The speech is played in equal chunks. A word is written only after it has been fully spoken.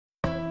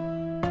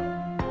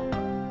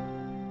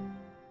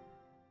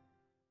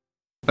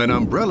An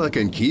umbrella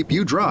can keep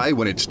you dry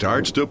when it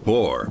starts to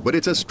pour, but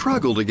it's a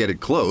struggle to get it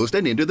closed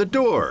and into the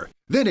door.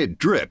 Then it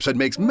drips and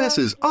makes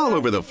messes all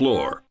over the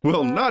floor.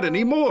 Well, not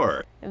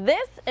anymore.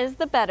 This is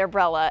the Better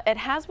Brella. It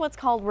has what's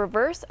called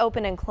reverse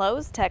open and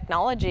close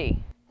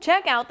technology.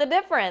 Check out the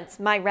difference.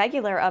 My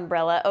regular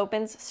umbrella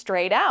opens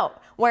straight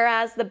out,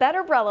 whereas the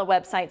Better Brella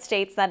website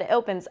states that it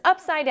opens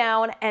upside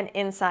down and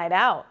inside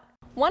out.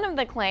 One of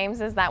the claims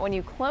is that when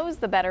you close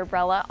the Better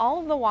Brella, all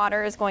of the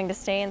water is going to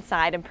stay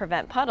inside and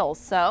prevent puddles.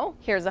 So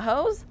here's a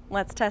hose.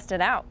 Let's test it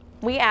out.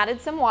 We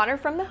added some water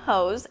from the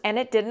hose and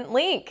it didn't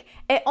leak.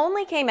 It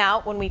only came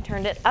out when we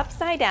turned it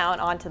upside down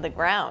onto the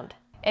ground.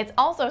 It's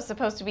also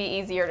supposed to be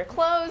easier to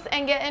close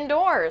and get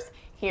indoors.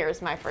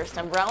 Here's my first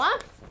umbrella.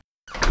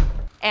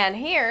 And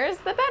here's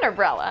the Better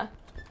Brella.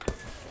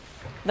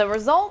 The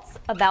results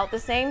about the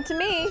same to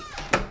me.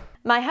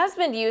 My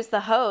husband used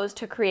the hose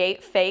to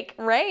create fake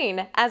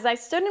rain. As I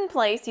stood in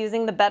place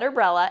using the Better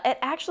Brella, it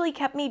actually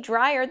kept me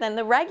drier than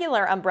the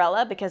regular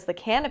umbrella because the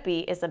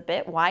canopy is a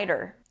bit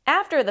wider.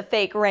 After the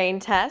fake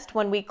rain test,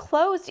 when we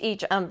closed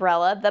each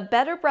umbrella, the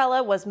Better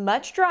Brella was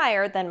much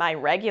drier than my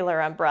regular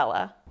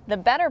umbrella. The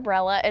Better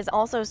Brella is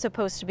also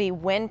supposed to be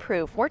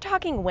windproof. We're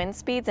talking wind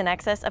speeds in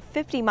excess of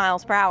 50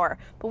 miles per hour,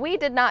 but we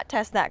did not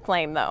test that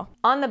claim though.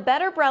 On the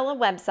Better Brella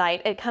website,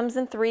 it comes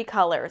in 3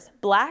 colors,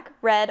 black,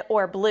 red,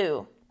 or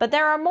blue. But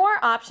there are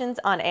more options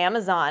on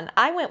Amazon.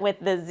 I went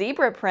with the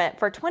zebra print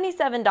for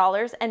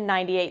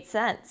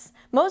 $27.98.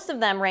 Most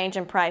of them range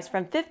in price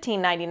from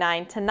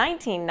 $15.99 to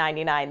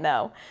 $19.99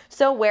 though.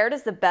 So where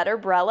does the Better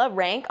Brella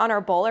rank on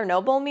our bowl or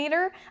no bowl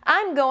meter?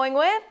 I'm going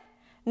with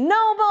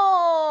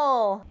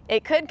Noble!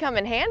 It could come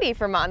in handy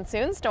for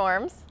monsoon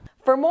storms.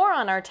 For more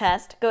on our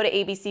test, go to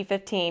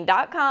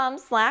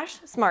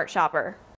abc15.com/smartshopper.